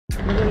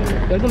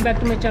Welcome back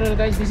to my channel,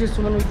 guys. This is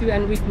Suman with you,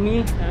 and with me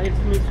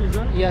It's me,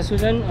 Susan. yeah,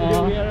 Susan.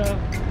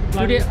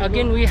 Today Today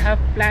again we have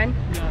planned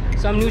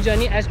some new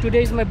journey, as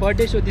today is my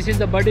birthday, so this is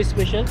the birthday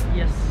special.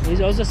 Yes.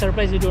 It's also a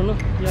surprise, you don't know.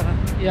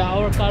 Yeah.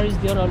 Our car is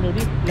there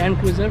already,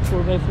 landcruiser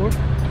 4x4.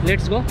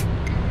 Let's go.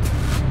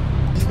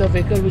 This is the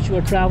vehicle which we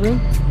are traveling.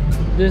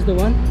 This is the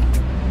one.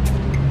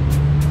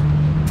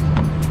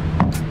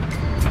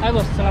 Hi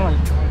boss, salam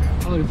alaikum.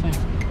 How are you? Fine.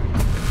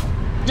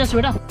 Just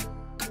wait up.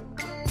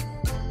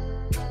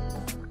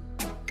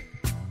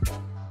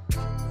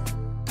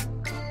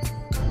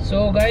 So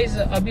guys,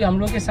 अभी हम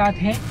लोग के साथ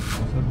हैं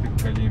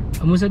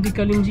मुसद्दिक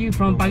कलीम जी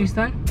from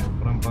Pakistan.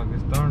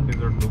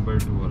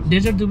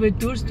 Desert Dubai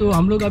tours. तो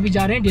हम लोग अभी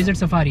जा रहे हैं डेजर्ट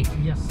सफारी।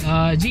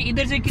 जी,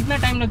 इधर से कितना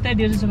टाइम लगता है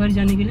डेजर्ट सफारी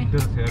जाने के लिए? इधर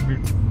से अभी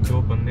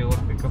 2 बंदे और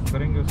पिकअप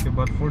करेंगे, उसके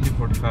बाद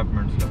 40-45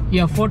 मिनट्स लगेंगे।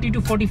 या 40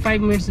 to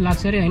 45 मिनट्स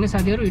लाग्छ रे हैन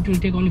साथीहरु। It will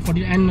take only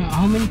 40 and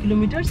how many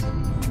kilometres?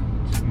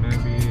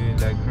 Maybe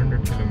like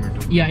 100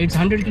 kilometers. Yeah, it's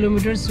 100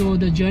 kilometers, so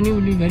the journey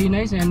will be very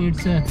nice and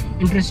it's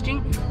interesting.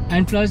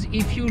 And plus,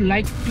 if you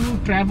like to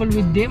travel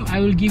with them, I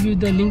will give you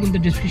the link in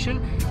the description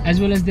as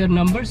well as their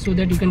number, so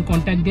that you can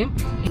contact them.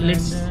 And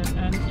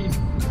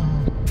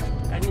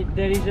if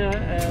there is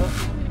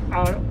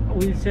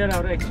we'll share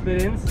our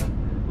experience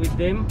with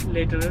them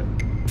later.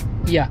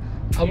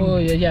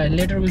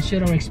 Later we'll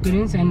share our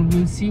experience and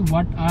we'll see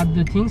what are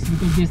the things,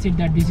 because they said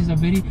that this is a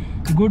very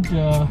good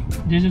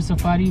desert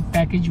safari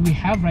package we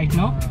have right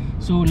now.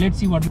 So let's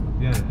see what.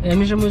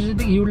 Mr. Mujahid,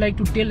 you would like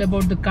to tell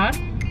about the car?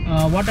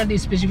 What are the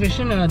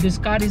specifications? This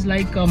car is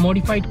like a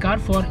modified car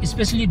for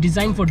especially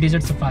designed for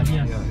desert safari.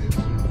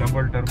 It's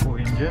double turbo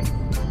engine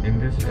in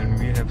this, and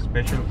we have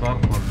special car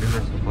for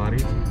desert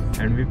safari,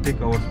 and we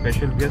pick our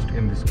special guest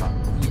in this car.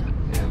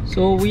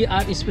 So we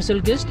are a special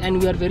guest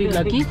and we are very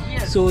lucky.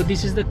 So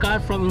this is the car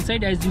from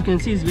inside. As you can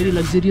see, it's very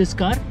luxurious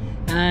car,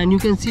 and you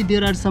can see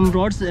there are some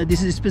rods.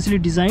 This is especially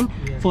designed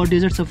for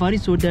desert safari,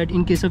 so that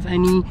in case of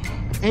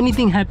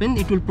anything happen,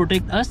 it will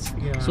protect us.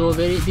 So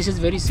this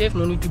is very safe.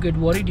 No need to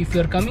get worried. If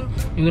you are coming,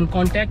 you can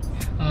contact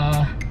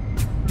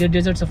their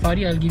desert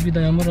safari. I'll give you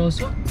the number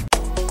also.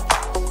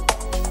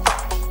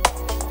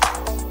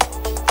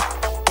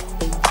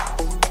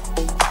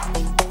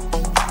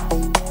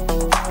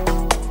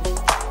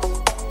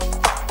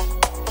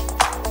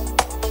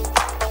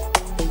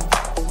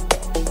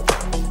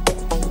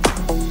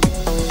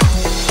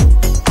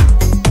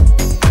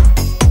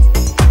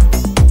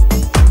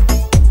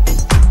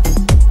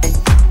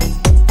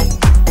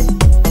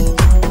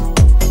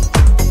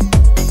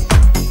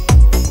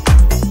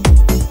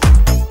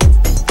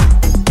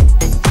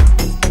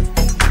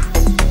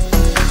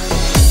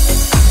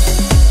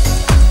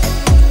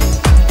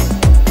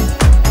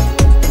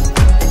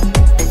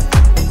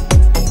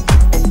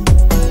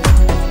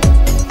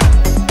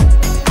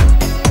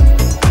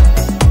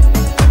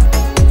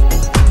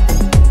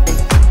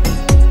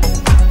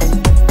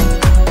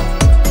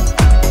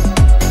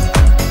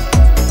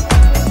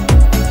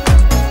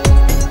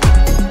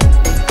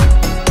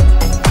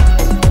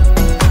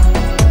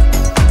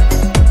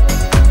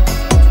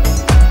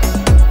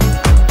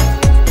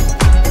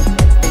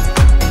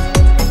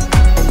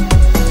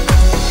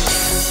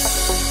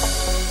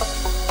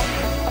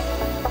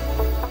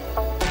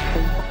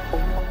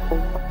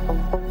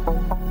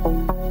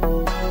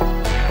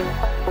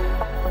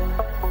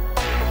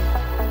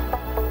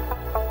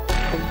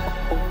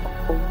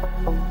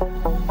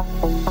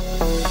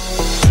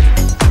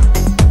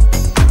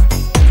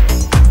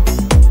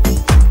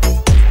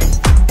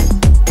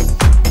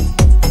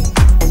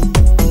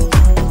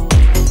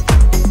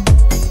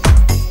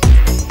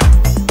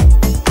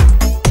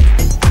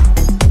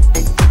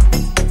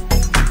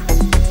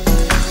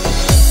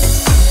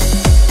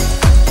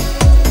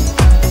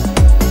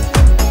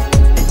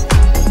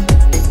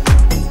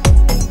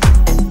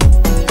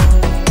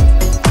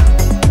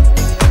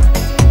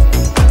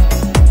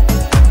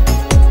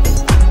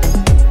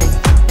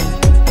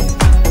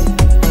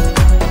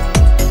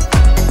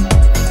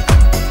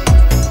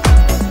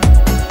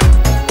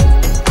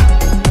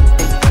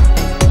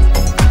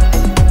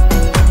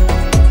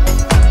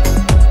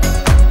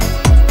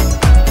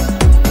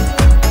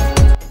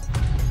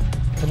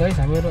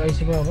 हामीहरू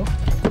आइसक्यो। अब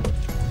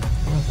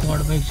quad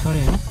bike छ अरे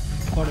हैन,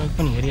 quad bike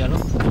पनि हेरिहालौँ।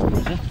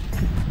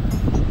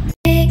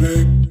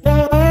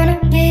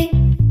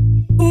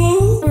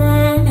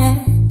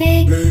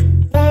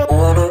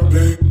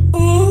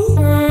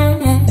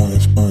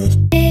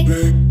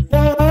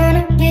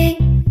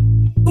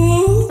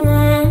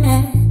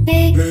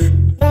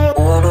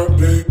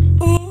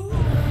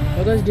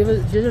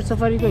 Desert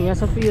सफारीको यहाँ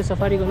सबै यो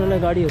सफारी गर्नलाई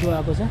गाडीहरू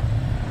आएको छ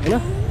हैन।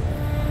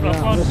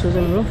 हाम्रो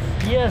सुजन हो।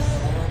 यस,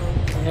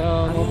 म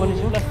पनि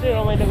छु। जस्तै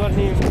रमाइलो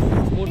गर्ने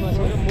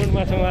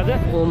मुडमा छौँ आज।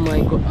 ओ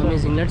my God,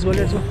 amazing. Let's go ल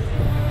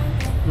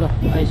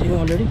आइसक्यौँ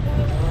अलरेडी।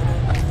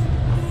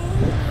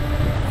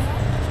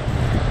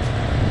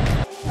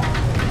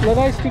 ल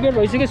गाइस, टिकट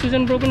भइसक्यो।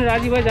 सुजन ब्रो पनि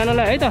राजी भयो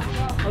जानलाई है त।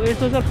 अब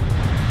यस्तो छ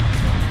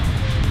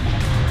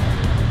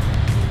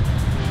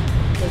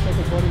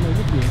पैसाको बढीमा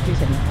चाहिँ केही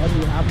छैन, अरू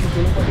आफ्नो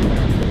कुनै पनि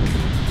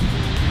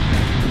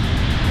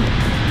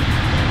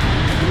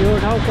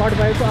नाउ कट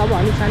भएको अब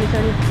हामी सानी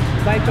सानी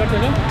बाइक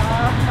चढ्दैछौँ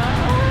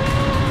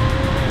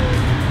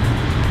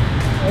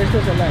यस्तो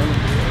छ ल होइन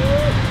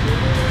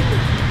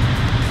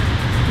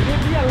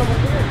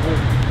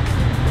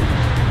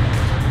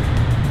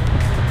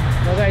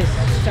So guys,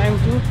 it's time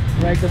to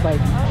ride the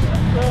bike.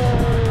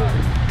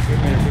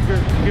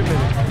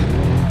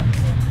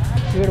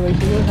 Ticket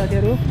भइसक्यो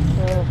साथीहरु.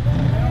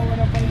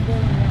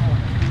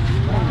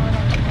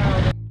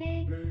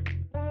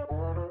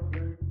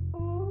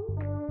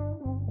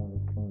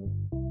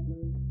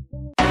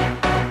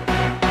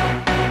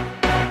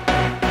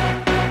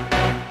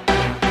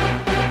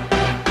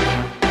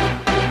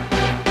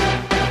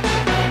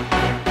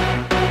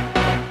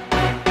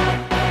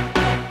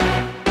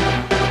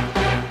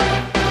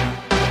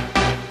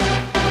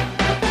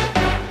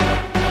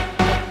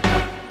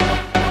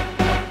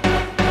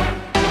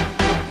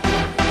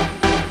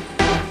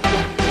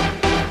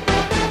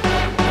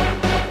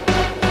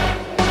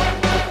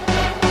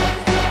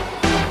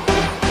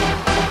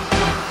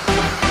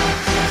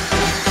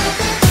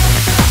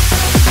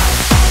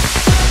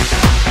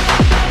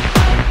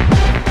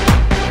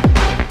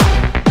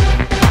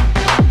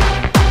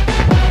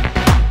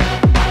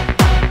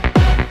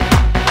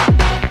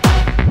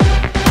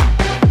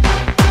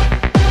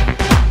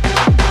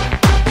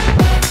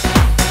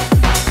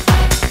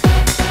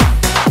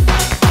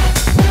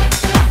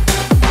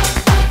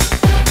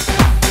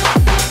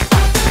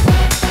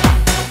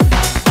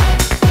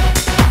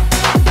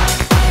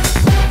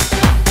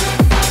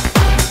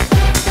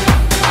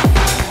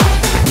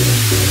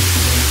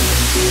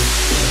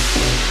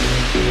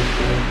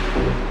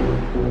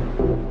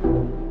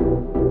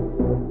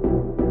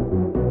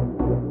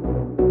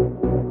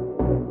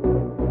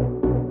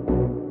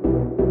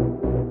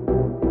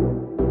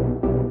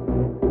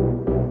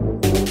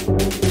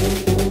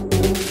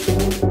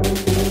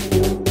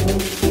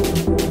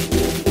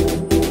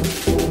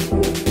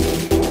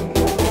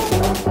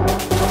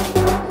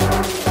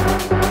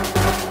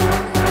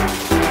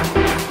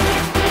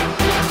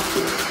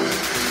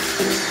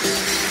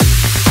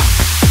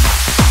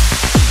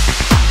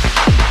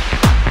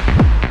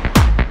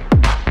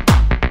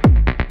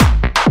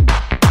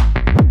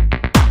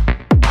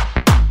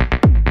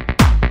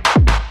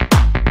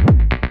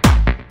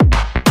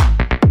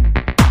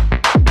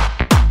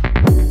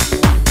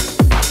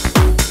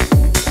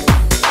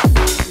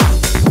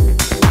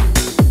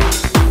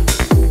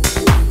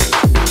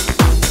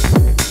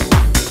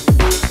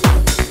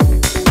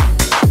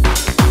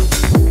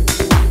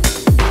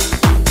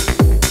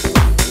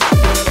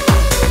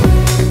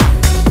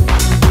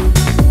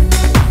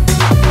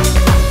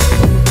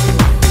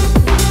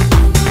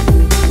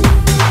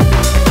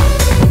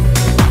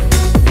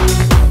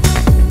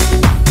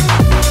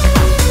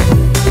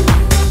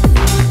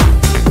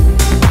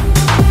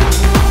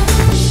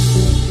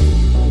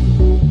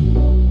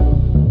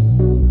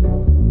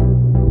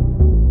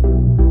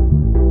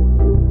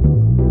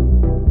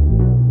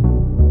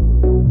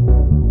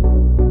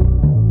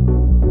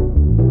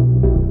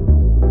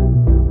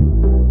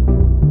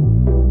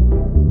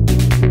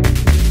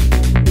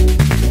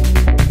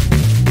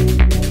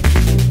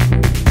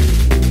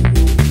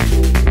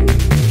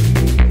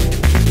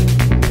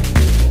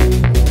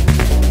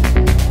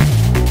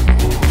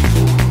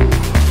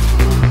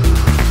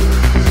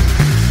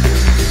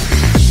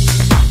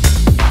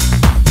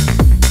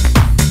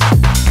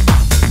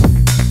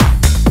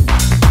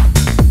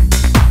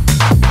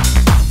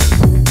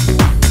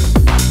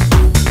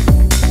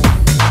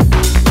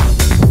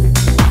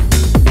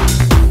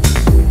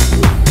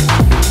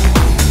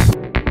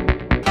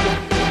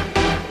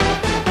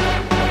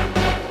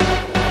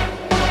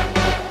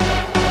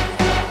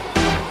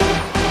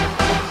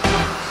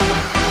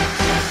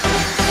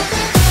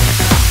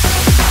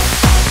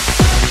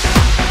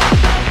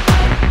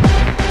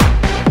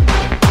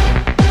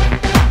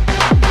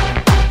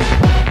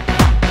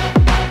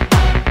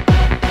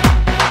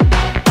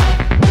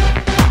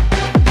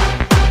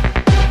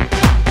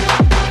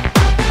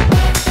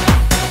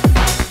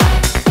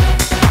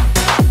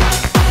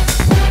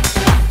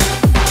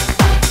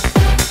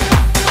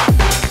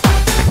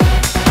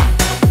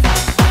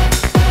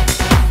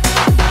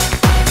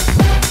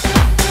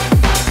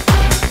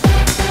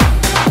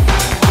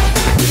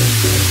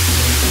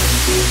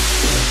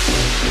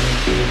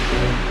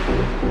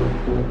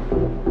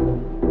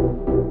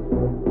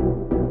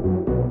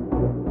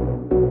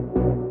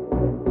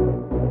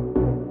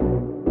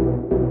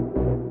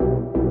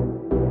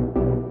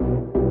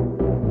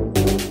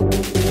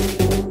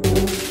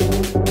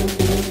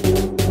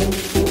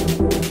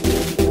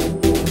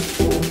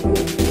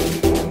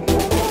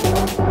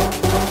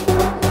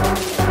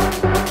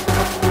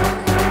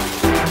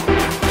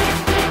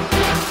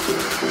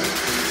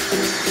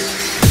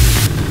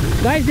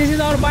 Guys, this is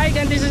our bike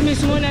and this is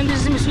Miss Moon and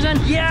this is Miss Susan.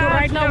 Yeah, so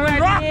right now we're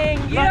riding.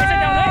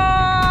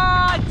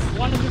 Yeah.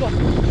 One, two, go.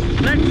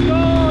 Let's go,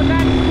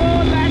 let's go,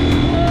 let's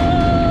go.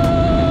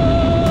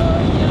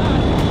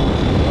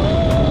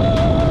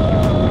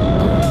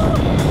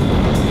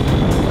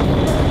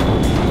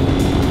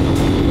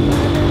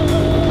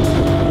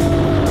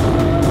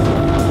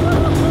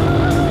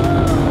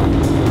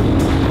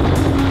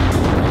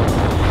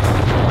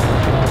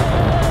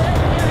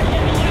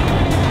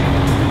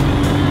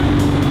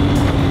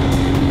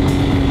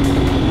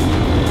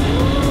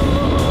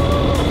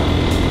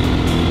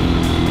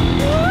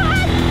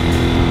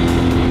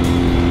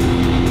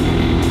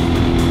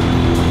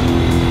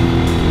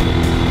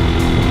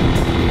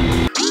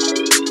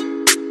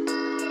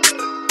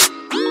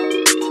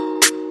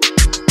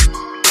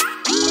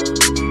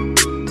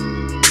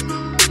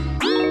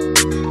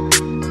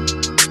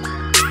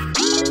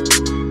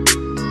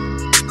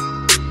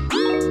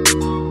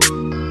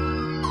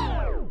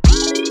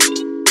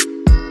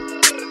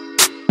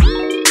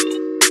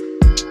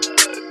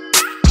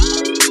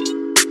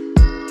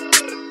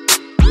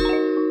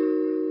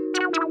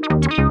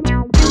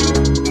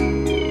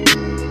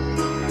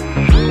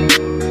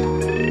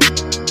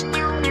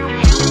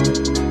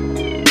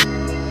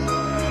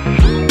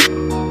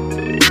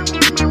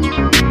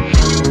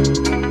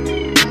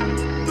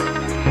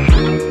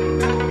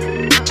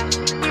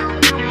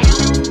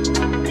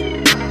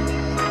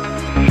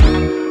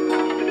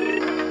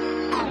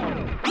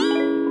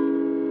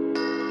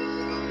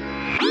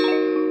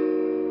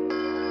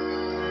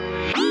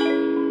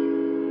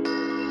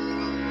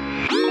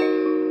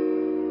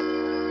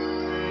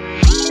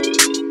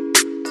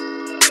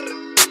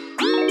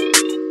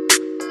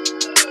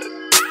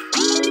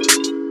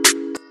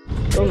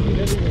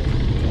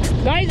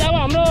 Guys, अब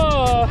हाम्रो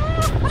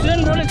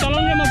student bro ले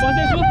चलाउने म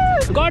बसेछु.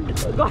 God,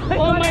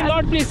 oh my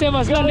Lord, please save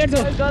us. Let's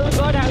go.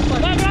 God help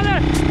us. My brother.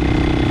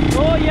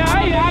 Oh yeah,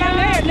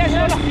 आरामले. Let's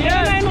go.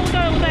 उता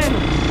हेर्नु.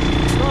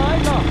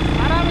 No.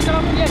 आरामले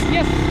चलाउनु.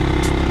 Yes.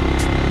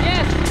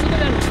 उता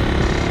जानु.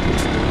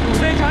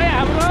 उतै छ है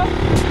हाम्रो.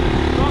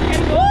 Rock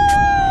and go.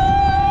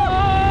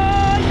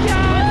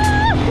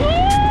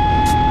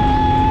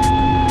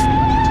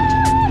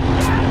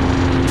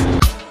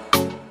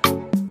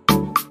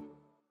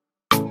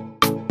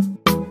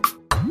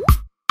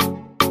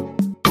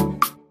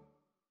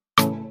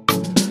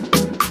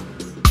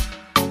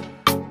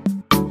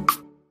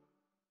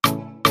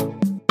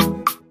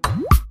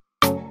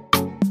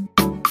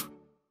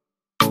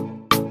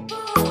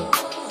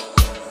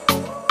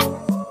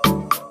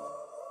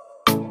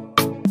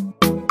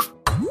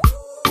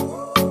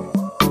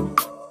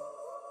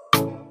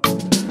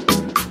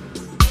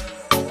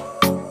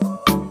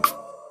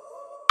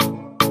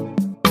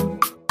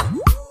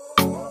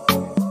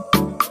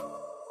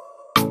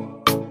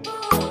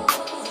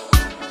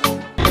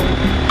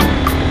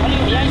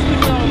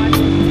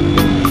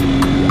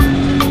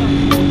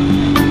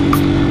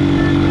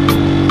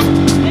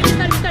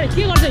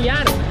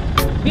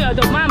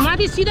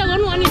 माथि सिधा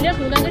गर्नु अनि लेफ्ट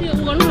हुँदाखेरि उ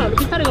गर्नु न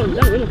बिस्तारै गर्नु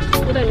जानु हैन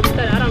उता हेर्नु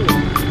बिस्तारै आरामले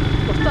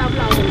कस्तो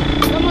आफुलाई आउँदैन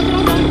म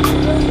चलाउँछु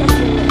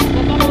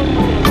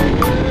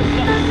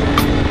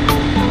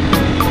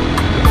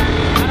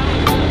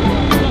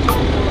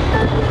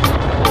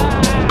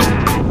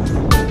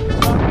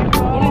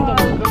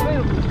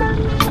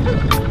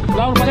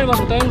पछाडि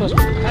बस्नु तै बस्नु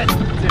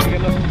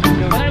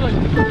पछाडि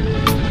बस्नु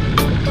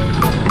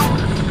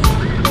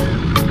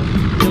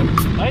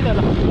है त ल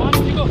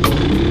मान्छेको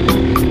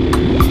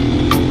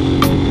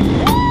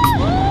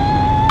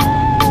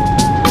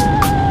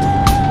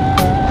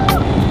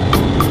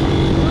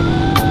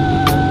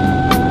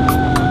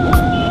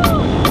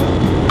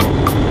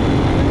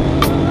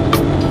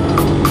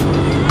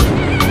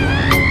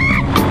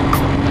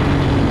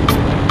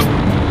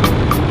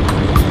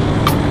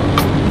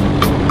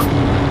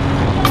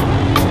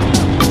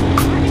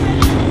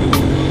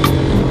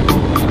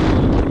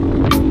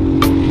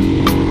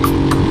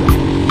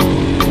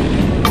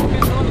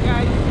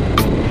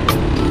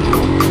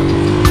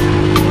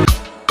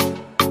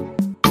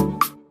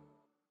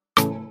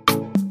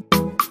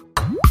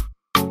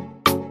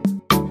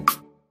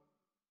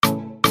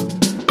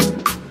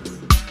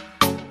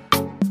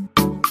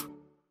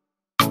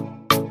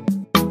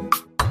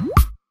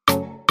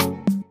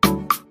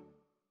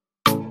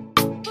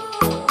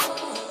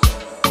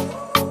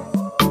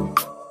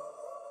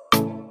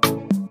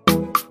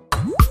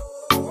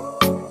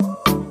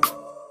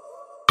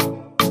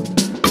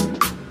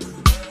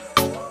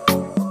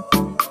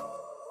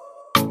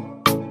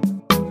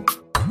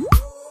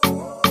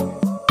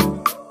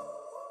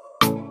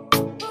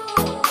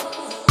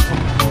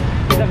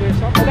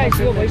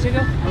यो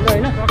भइसक्यो हाम्रो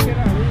हैन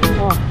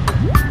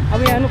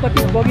अब यहाँ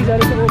कति बगी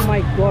जान्छ ओ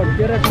माई गड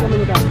 13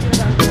 किलोमिटर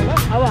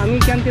अब हामी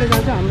क्याम्पतिर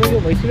जान्छ हाम्रो यो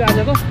भइसक्यो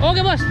आजको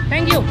ओके बस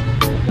थ्यांक यू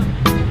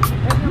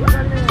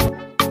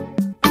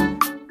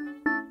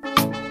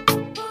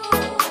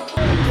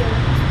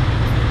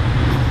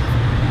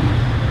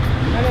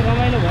अहिले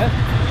रमाइलो भयो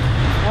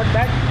नट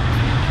ब्याड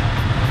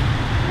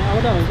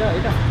आउँदा हुन्छ है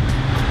त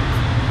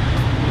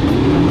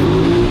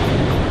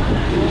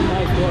ओ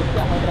माई गड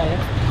क्या खतरा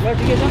यार ल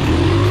ठिकै छ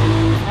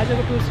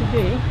आजको टुर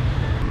सिधै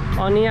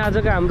अनि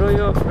आजको हाम्रो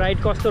यो राइड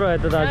कस्तो रह्यो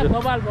त दाजु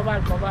बबाल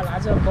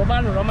आज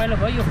बबाल रमाइलो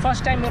भयो यो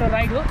फर्स्ट टाइम मेरो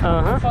राइड हो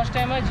फर्स्ट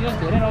टाइममा जियोस्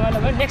धेरै रमाइलो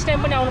भयो नेक्स्ट टाइम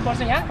पनि आउनुपर्छ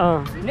यहाँ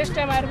नेक्स्ट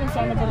टाइम आएर पनि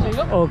चल्नुपर्छ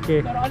यो ओके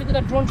तर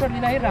अलिकति ड्रोन शट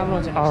लिँदाखेरि राम्रो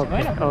हुन्छ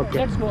हैन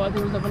लेट्स गो अझै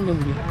उता पनि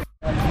ल्याउँछु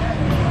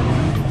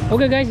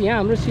ओके गाइस यहाँ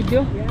हाम्रो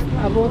सिक्यो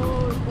अब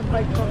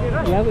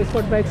यहाँको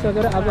स्पोर्ट बाइक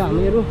सकेर अब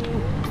हामीहरू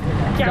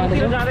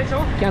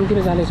क्याम्पतिर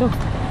जाँदैछौँ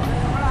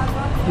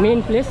मेन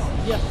प्लेस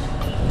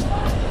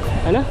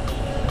हैन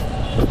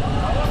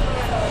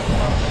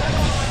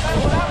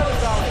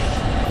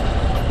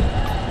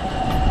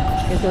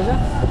यस्तो छ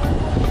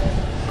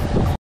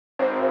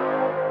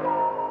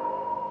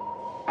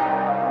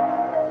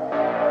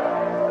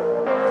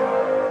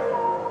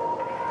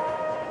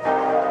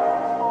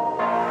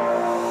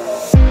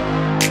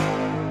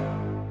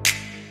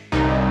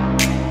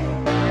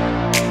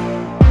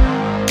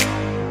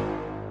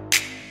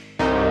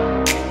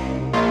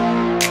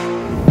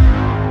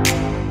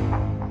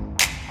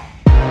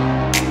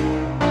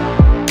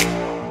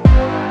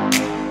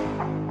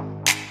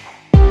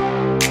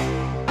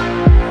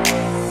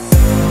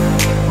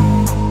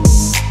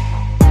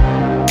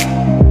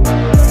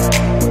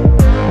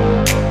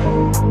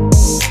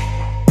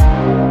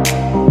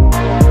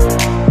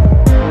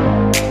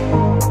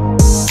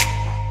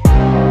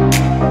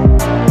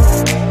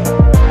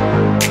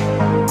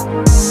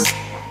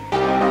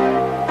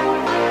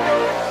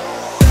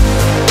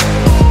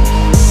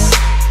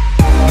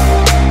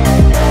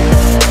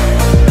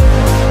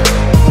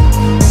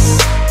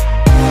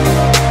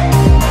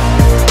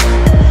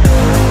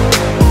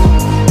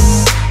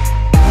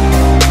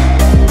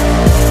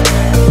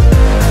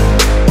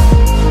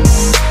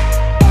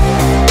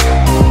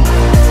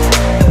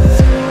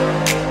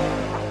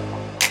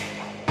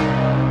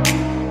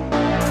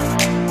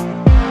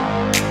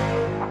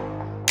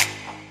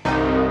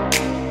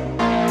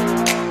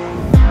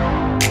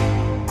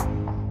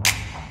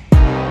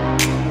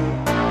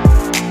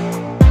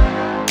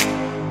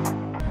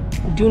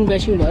ड्युन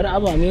बेसिङ भएर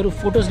अब हामीहरू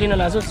फोटोज लिन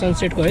लाग्छौँ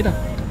सनसेटको है त।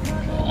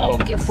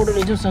 अब के फोटो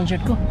लिन्छौँ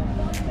सनसेटको।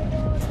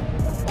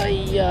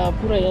 अय्या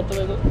पुरा यहाँ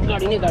तपाईँको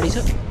गाडी नै गाडी छ,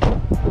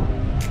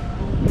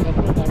 यहाँ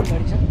पुरा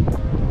गाडी छ।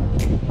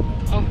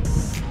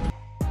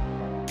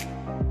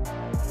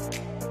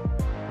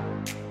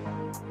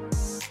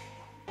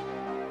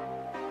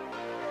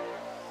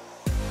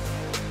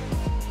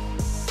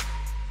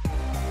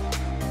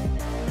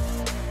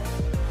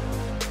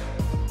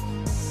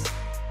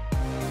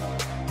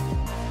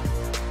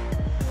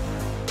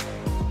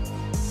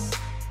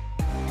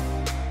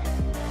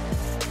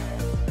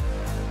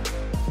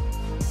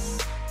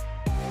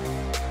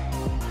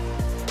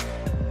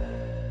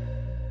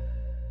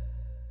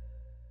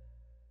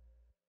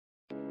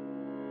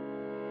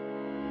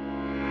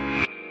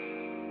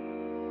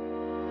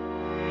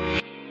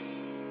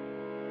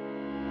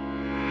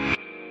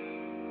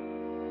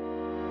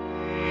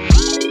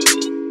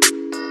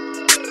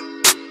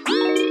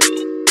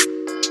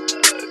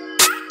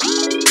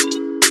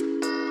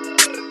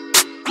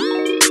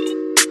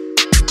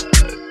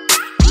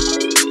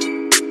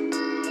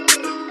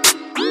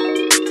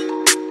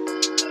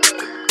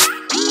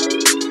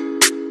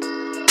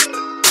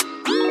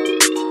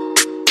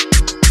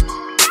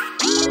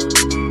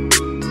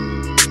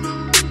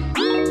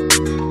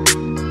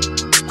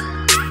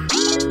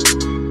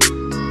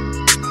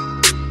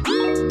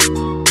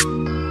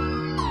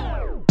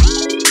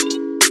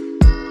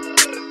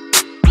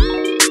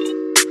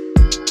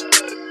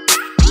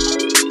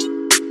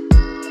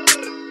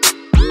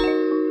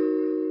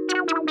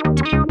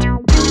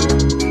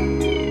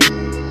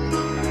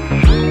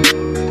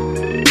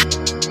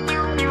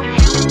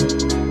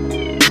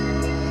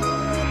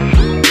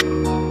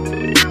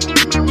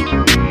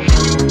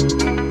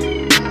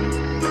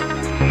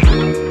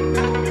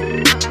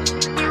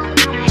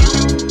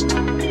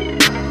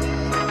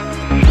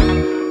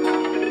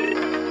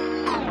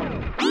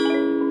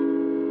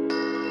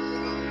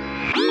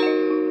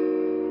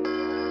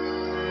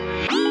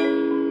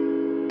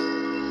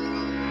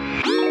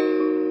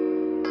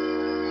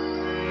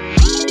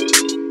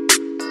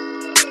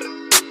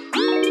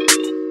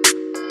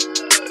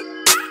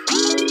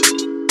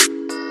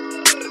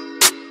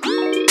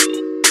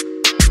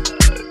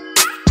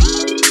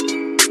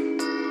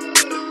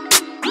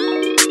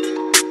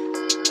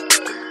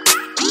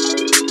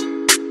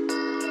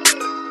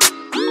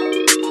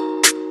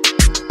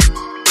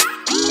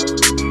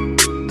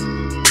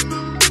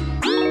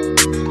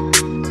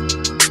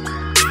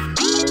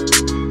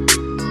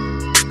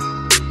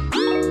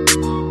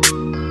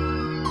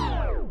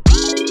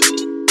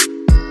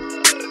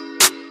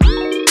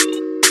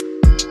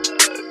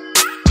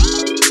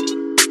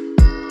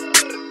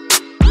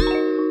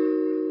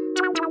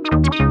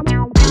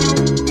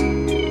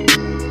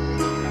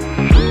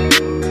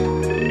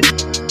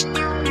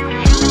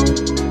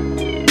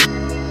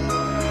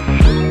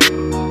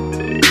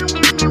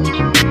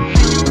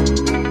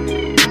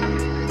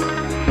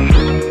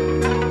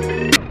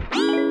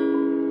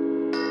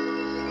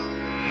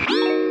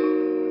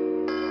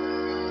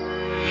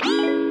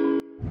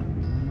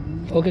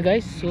 Okay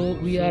guys, so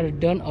we are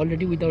done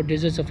already with our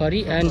desert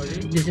safari, and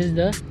this is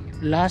the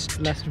last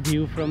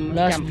view from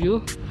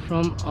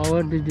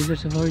our desert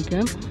safari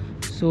camp.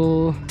 So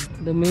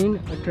the main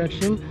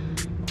attraction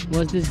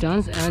was this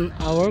dance and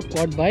our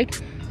quad bike,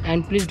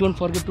 and please don't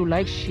forget to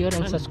like, share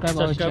and subscribe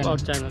our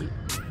channel.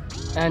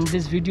 And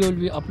this video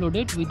will be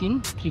uploaded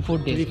within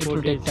 3-4 days. It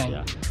will take time.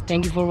 Yeah.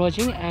 Thank you for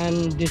watching,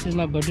 and this is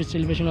my birthday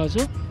celebration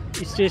also.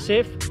 Stay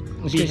safe,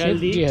 be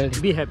healthy,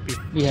 be happy.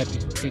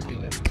 Take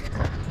care.